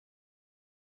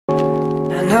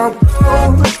her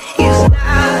gold is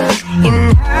not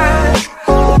in her.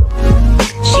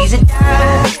 She's a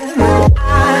diamond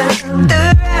under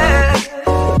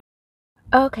her.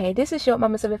 Okay, this is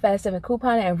Shortmama 757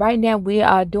 coupon, and right now we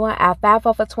are doing our 5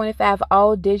 off of 25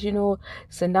 all digital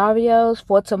scenarios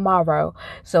for tomorrow.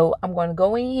 So I'm going to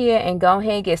go in here and go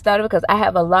ahead and get started because I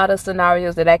have a lot of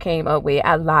scenarios that I came up with.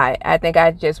 I lied. I think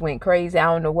I just went crazy. I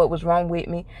don't know what was wrong with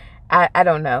me. I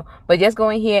don't know. But just go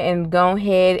in here and go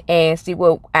ahead and see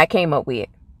what I came up with.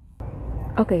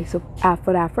 Okay, so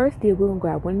for our first deal, we're going to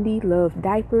grab one of these Love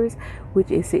diapers, which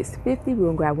is $6.50. We're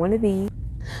going to grab one of these.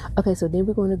 Okay, so then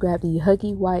we're going to grab the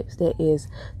Huggy wipes. That is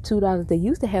 $2. They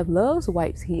used to have Love's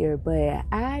wipes here, but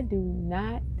I do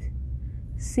not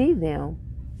see them.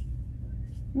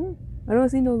 I don't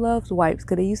see no Love's wipes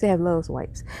because they used to have Love's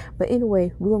wipes. But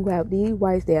anyway, we're going to grab these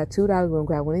wipes. They are $2. We're going to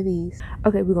grab one of these.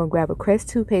 Okay, we're going to grab a Crest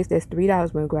toothpaste. That's $3. We're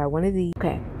going to grab one of these.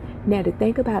 Okay, now to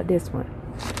think about this one.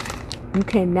 You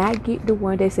cannot get the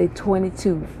one that say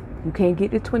 22. You can't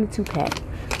get the 22 pack.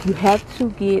 You have to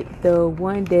get the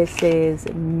one that says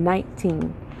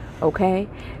 19. Okay?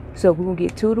 So we're going to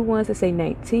get two of the ones that say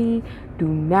 19. Do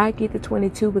not get the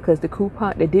 22 because the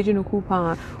coupon, the digital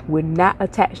coupon, will not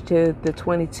attach to the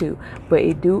 22. But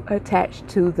it do attach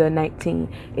to the 19.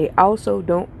 It also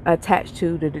don't attach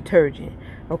to the detergent.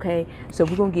 Okay? So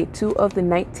we're going to get two of the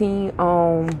 19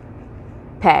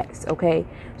 packs. Okay?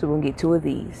 So we're going to get two of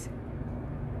these.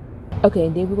 Okay,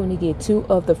 and then we're going to get two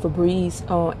of the Febreze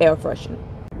air freshener.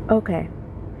 Okay,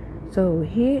 so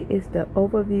here is the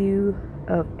overview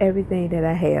of everything that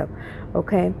I have.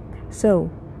 Okay,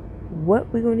 so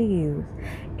what we're going to use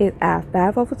is our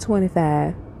 5 off of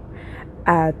 25,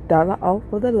 our $1 off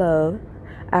for the Love,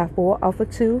 our 4 off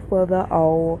of 2 for the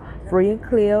all free and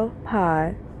clear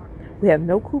pod. We have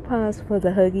no coupons for the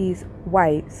Huggies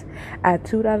wipes, our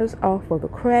 $2 off for the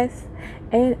Crest,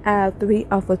 and our 3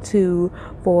 off of 2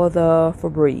 for the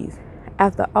Febreze.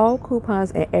 After all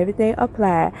coupons and everything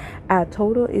applied, our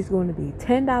total is going to be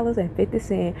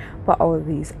 $10.50 for all of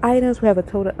these items. We have a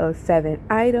total of 7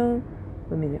 items.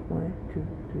 Wait a minute, 1, 2,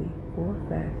 3, 4,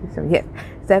 5, 6, 7. Yes,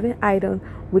 7 items,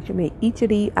 which make each of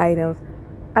these items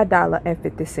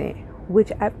 $1.50,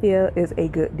 which I feel is a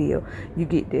good deal. You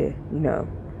get the,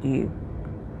 you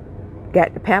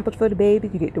got the Pampers for the baby,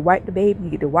 you get to wipe the baby, you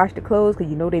get to wash the clothes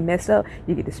because you know they mess up,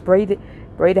 you get to spray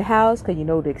the house because you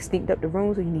know they stink up the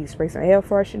room, so you need to spray some air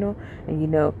freshener,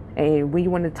 and when you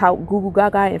want to talk Google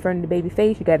Gaga in front of the baby's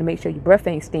face, you got to make sure your breath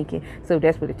ain't stinking, so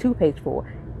that's what the toothpaste for.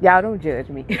 Y'all don't judge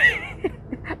me.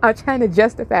 I'm trying to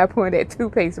justify pouring that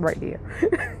toothpaste right there.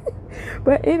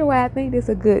 But anyway, I think this is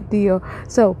a good deal.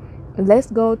 So let's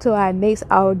go to our next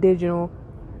all digital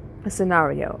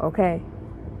scenario.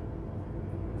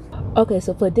 Okay,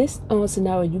 so for this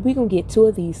scenario, we're going to get 2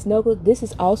 of these snuggles. This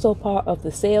is also part of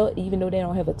the sale, even though they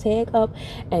don't have a tag up.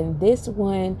 And this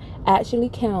one actually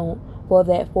count for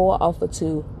that 4 off of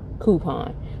 2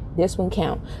 coupon. This one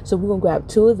count. So we're going to grab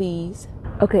 2 of these.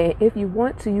 Okay, if you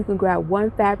want to, you can grab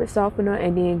 1 fabric softener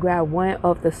and then grab 1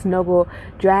 of the snuggle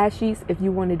dry sheets if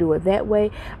you want to do it that way.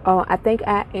 I think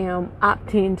I am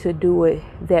opting to do it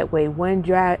that way. 1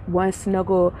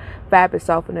 snuggle fabric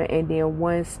softener and then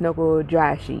 1 snuggle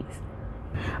dry sheets.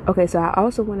 Okay, so I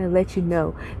also want to let you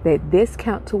know that this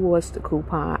count towards the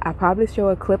coupon. I probably show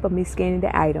a clip of me scanning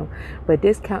the item, but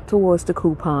this count towards the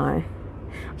coupon.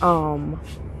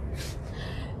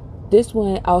 This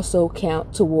one also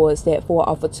count towards that 4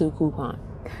 off of 2 coupon.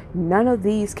 None of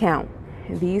these count.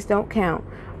 These don't count.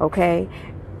 Okay.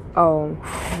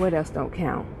 What else don't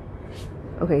count?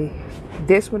 Okay.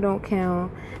 This one don't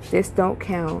count. This don't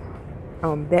count.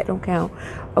 That don't count.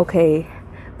 Okay.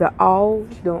 The all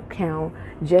don't count.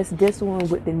 Just this one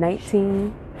with the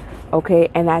 19. Okay.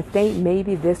 And I think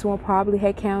maybe this one probably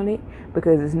had counted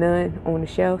because there's none on the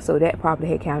shelf. So that probably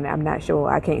had counted. I'm not sure.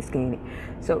 I can't scan it.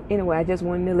 So anyway, I just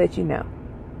wanted to let you know.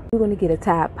 We're going to get a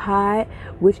Tide Pod,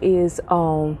 which is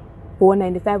 $4.95.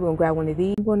 We're going to grab one of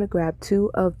these. I'm going to grab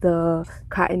 2 of the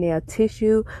Cottonelle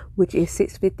tissue, which is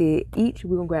 $6.50 each.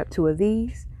 We're going to grab 2 of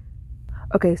these.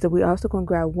 Okay, so we're also going to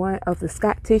grab 1 of the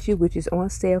Scott tissue, which is on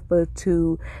sale for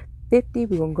 $2.50.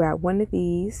 We're going to grab 1 of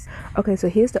these. Okay, so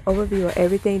here's the overview of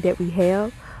everything that we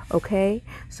have. Okay,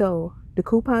 so the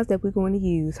coupons that we're going to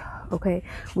use, okay,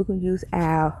 we're going to use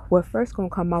what's first going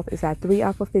to come off is our 3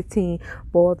 off of 15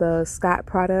 for the Scott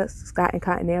products, Scott and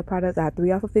Cottonelle products. Our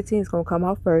 3 off of 15 is going to come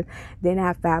off first. Then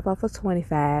our 5 off of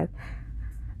 25.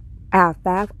 Our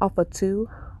 5 off of 2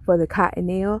 for the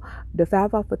Cottonelle. The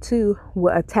 5 off of 2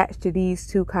 will attach to these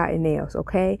 2 Cottonelles,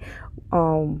 okay?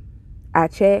 I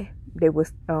checked. They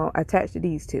was attached to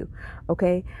these 2.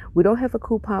 Okay, we don't have a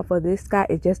coupon for this Scott.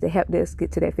 It's just to help us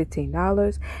get to that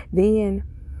 $15. Then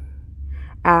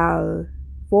our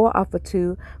 4 off of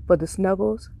 2 for the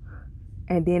Snuggles,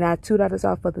 and then our $2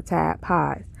 off for the Tide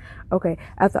Pods. Okay,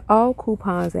 after all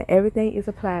coupons and everything is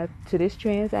applied to this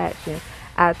transaction,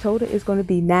 our total is going to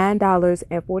be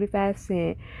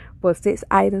 $9.45 for 6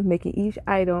 items, making each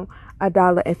item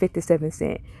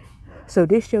 $1.57. So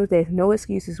this shows there's no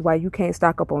excuses why you can't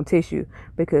stock up on tissue,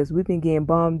 because we've been getting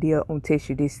bomb deal on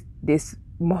tissue this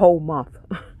whole month.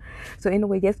 So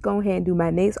anyway, let's go ahead and do my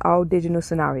next all digital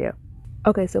scenario.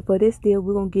 Okay, so for this deal,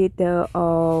 we're gonna get the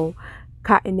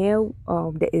Cottonelle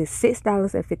that is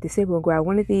 $6.50. We're gonna grab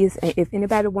one of these, and if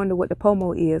anybody wonder what the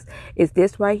promo is, it's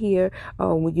this right here.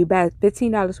 When you buy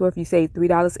 $15 worth, you save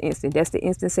 $3 instant. That's the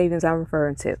instant savings I'm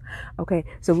referring to. Okay,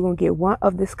 so we're gonna get one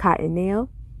of this Cottonelle.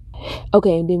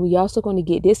 Okay, and then we also going to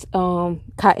get this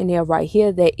Cottonelle right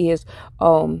here that is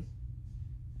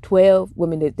 12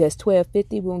 women, that's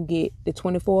 $12.50. We're gonna get the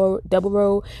 24 double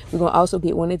roll. We're gonna also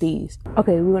get one of these.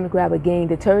 Okay, we're gonna grab a Gain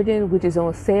detergent, which is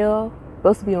on sale,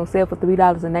 supposed to be on sale for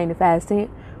 $3.95.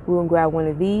 We're gonna grab one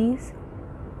of these.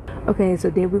 Okay, so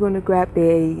then we're gonna grab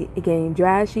the Gain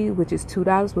dry sheet, which is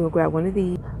 $2. We're gonna grab one of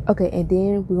these. Okay, and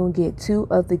then we're gonna get 2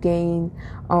 of the Gain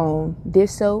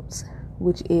dish soaps,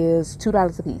 which is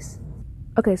 $2 a piece.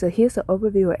 Okay, so here's the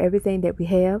overview of everything that we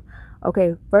have.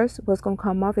 Okay, first what's going to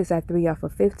come off is our 3 off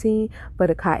of 15 for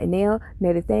the Cottonelle.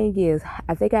 Now the thing is,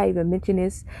 I think I even mentioned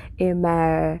this in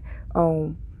my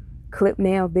clip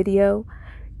now video.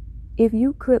 If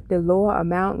you clip the lower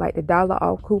amount, like the $1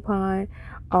 off coupon,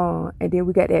 and then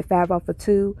we got that 5 off of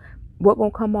 2, what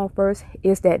gonna come off first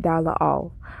is that $1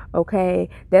 off. Okay,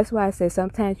 that's why I say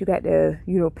sometimes you got to,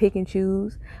 pick and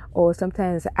choose, or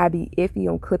sometimes I be iffy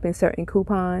on clipping certain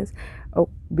coupons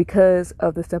because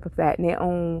of the simple fact. Now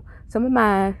on some of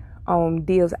my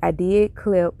deals, I did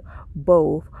clip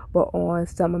both, but on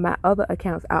some of my other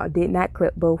accounts, I did not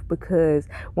clip both, because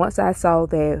once I saw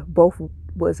that both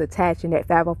was attached and that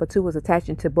 5 off of 2 was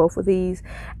attaching to both of these,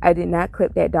 I did not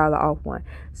clip that $1 off one.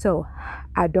 So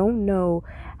I don't know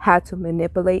how to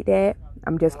manipulate that.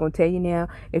 I'm just going to tell you now,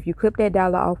 if you clip that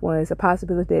 $1 off one, it's a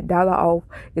possibility that $1 off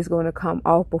is going to come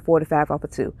off before the 5 off of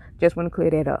 2. Just want to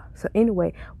clear that up. So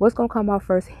anyway, what's going to come off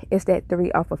first is that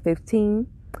 3 off of 15,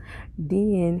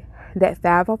 then that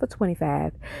 5 off of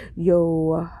 25,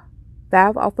 your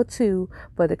 5 off of 2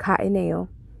 for the Cottonelle,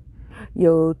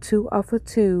 your 2 off of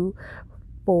 2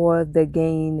 for the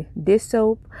Gain dish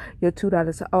soap, your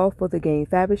 $2 off for the Gain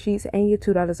fabric sheets, and your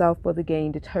 $2 off for the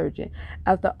Gain detergent.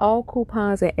 After all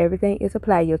coupons and everything is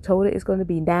applied, your total is going to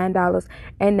be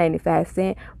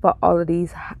 $9.95 for all of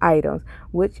these items,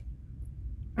 which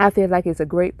I feel like it's a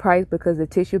great price, because the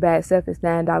tissue by itself is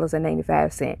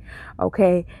 $9.95.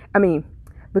 Okay, I mean,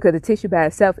 because the tissue by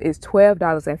itself is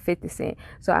 $12.50.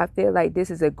 So I feel like this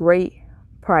is a great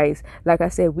price. Like I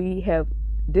said,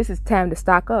 this is time to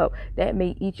stock up. That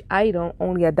made each item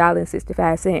only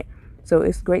 $1.65. So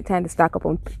it's a great time to stock up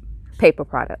on paper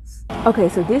products. Okay,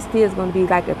 so this deal is going to be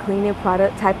like a cleaning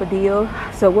product type of deal.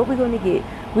 So what we're going to get,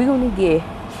 we're going to get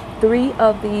 3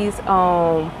 of these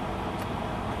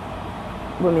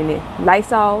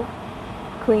Lysol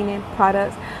cleaning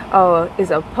products.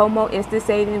 It's a promo instant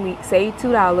saving. We save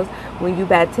 $2 when you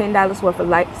buy $10 worth of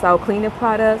Lysol cleaning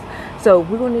products. So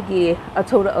we're going to get a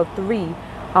total of 3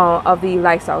 of the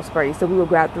Lysol sprays. So we will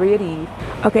grab 3 of these.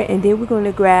 Okay, and then we're going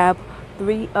to grab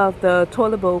 3 of the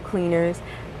toilet bowl cleaners,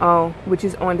 which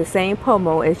is on the same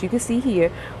promo as you can see here.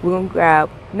 We're going to grab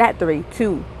not 3,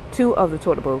 2 of the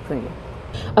toilet bowl cleaner.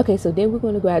 Okay, so then we're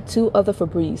going to grab 2 of the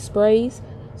Febreze sprays.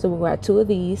 So we'll grab 2 of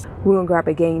these. We're going to grab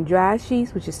a Gain dry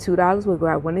sheets, which is $2. We'll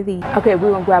grab 1 of these. Okay,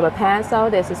 we're going to grab a Pine-Sol.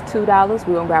 That's just $2.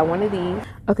 We're going to grab 1 of these.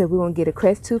 Okay, we're going to get a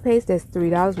Crest toothpaste. That's $3. We're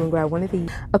going to grab 1 of these.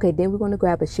 Okay, then we're going to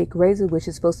grab a Chic razor, which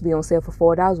is supposed to be on sale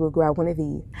for $4. We'll grab 1 of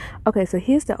these. Okay, so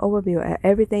here's the overview of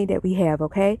everything that we have,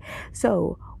 okay?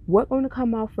 So what's going to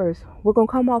come off first? We're going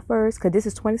to come off first, because this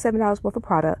is $27 worth of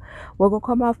product. What's going to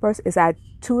come off first is our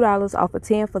 $2 off of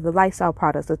 10 for the Lysol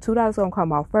products. So $2 going to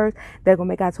come off first. They're going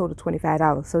to make our total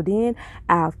 $25. So then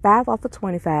our 5 off of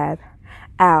 25,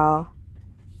 our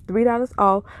 $3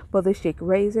 off for the Chic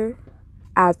razor,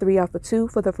 our 3 off of 2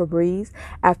 for the Febreze,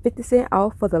 our 50%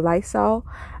 off for the Lysol,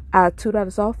 our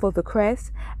 $2 off for the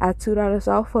Crest, our $2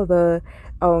 off for the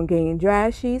Gain dry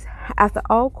sheets. After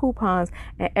all coupons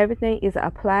and everything is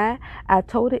applied, our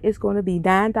total is going to be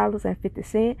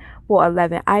 $9.50 for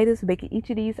 11 items, making each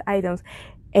of these items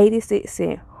 86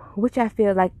 cents, which I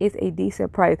feel like is a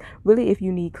decent price, really, if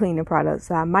you need cleaning products.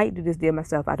 So I might do this deal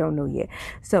myself. I don't know yet.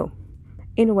 So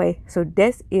anyway, so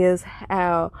this is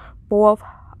our 4th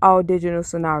all digital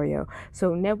scenario.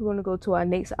 So now we're going to go to our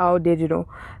next all digital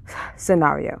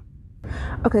scenario.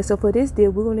 Okay, so for this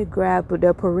deal, we're gonna grab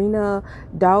the Purina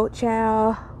Dog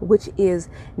Chow, which is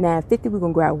 $9.50. We're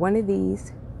gonna grab one of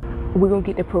these. We're gonna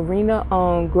get the Purina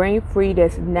grain free,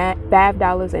 that's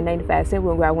 $5.95. We're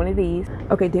gonna grab one of these.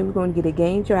 Okay, then we're gonna get a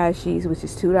Gain dry sheets, which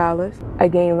is $2. A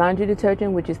Gain laundry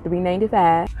detergent, which is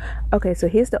 $3.95. Okay, so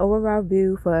here's the overall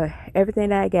view for everything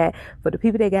that I got. For the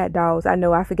people that got dogs, I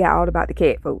know I forgot all about the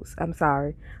cat foods. I'm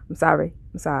sorry.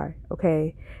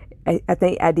 Okay. I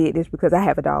think I did this because I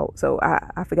have a dog, so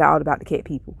I forgot all about the cat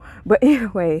people. But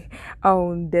anyway,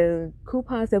 the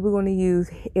coupons that we're going to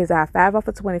use is our 5 off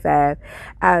of 25,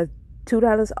 our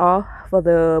 $2 off for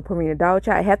the Purina Dog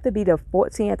Chow. It have to be the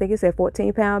 14, I think it said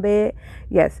 14-pound bag.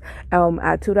 Yes. Our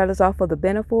 $2 off for the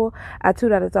Beneful, our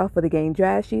 $2 off for the Gain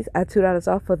dry sheets, our $2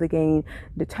 off for the Gain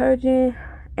detergent,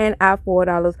 and our $4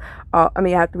 off, our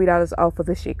 $3 off for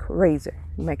the Chic razor.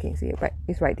 You might can't see it, but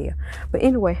it's right there. But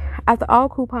anyway, after all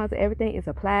coupons and everything is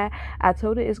applied, I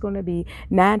told it it's going to be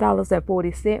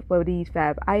 $9.40 for these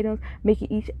 5 items,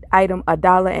 making each item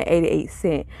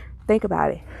 $1.88. Think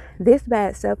about it. This by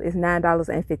itself is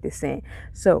 $9.50.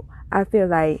 So I feel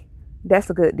like that's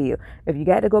a good deal. If you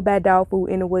got to go buy dog food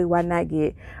anyway, why not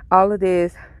get all of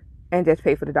this and just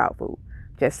pay for the dog food?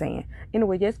 Just saying.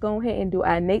 Anyway, just go ahead and do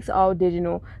our next all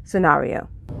digital scenario.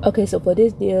 Okay, so for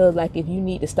this deal, like if you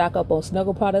need to stock up on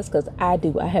Snuggle products, because I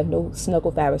do, I have no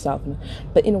Snuggle fabric softener.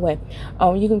 But anyway,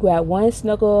 you can grab 1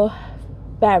 Snuggle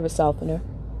fabric softener,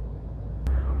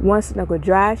 1 Snuggle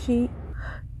dry sheet,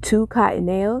 2 cotton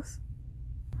nails,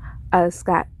 a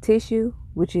Scott tissue,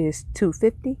 which is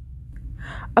 $2.50.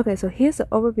 Okay, so here's an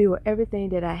overview of everything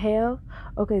that I have.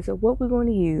 Okay, so what we're going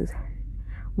to use.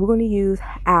 We're going to use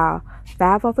our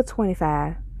 5 off of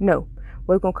 25. No,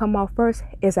 what's going to come off first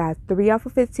is our 3 off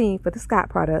of 15 for the Scott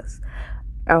products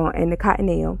and the cotton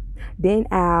nail. Then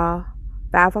our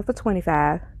 5 off of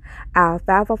 25. Our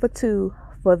 5 off of 2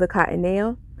 for the cotton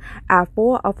nail. Our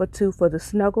 4 off of 2 for the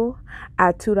Snuggle.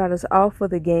 Our $2 off for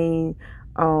the Gain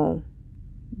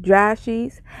dry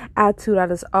sheets. Our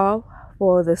 $2 off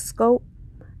for the Scope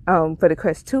for the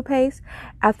Crest toothpaste.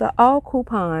 After all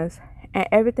coupons and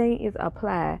everything is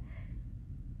applied,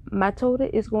 my total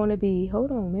is going to be, hold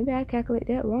on, maybe I calculate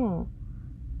that wrong.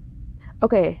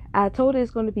 Okay, I told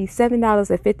it's going to be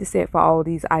 $7.50 for all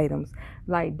these items.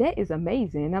 Like, that is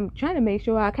amazing. I'm trying to make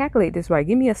sure I calculate this right.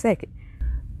 Give me a second.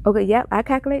 Okay, yep, I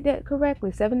calculate that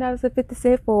correctly.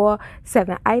 $7.50 for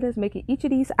 7 items, making each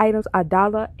of these items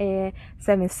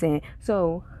 $1.07.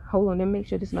 So hold on, let me make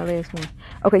sure this is my last one.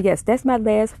 Okay, yes, that's my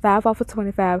last 5 off of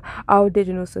 25 all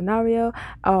digital scenario.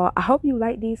 I hope you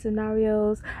like these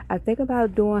scenarios. I think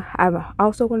about doing, I'm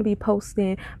also going to be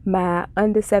posting my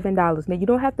under $7. Now, you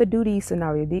don't have to do these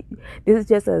scenarios. This is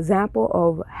just an example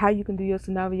of how you can do your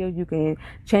scenario. You can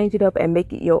change it up and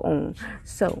make it your own.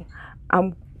 So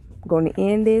I'm going to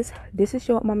end this. This is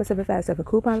Shortmama 757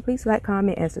 Coupon. Please like,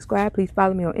 comment, and subscribe. Please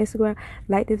follow me on Instagram.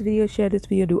 Like this video, share this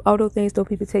video, do all those things those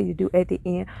people tell you to do at the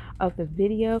end of the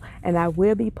video. And I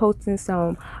will be posting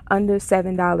some under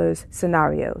 $7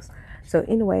 scenarios. So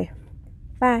anyway,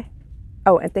 bye.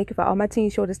 Oh, and thank you for all my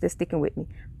teen shorters that's sticking with me.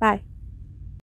 Bye.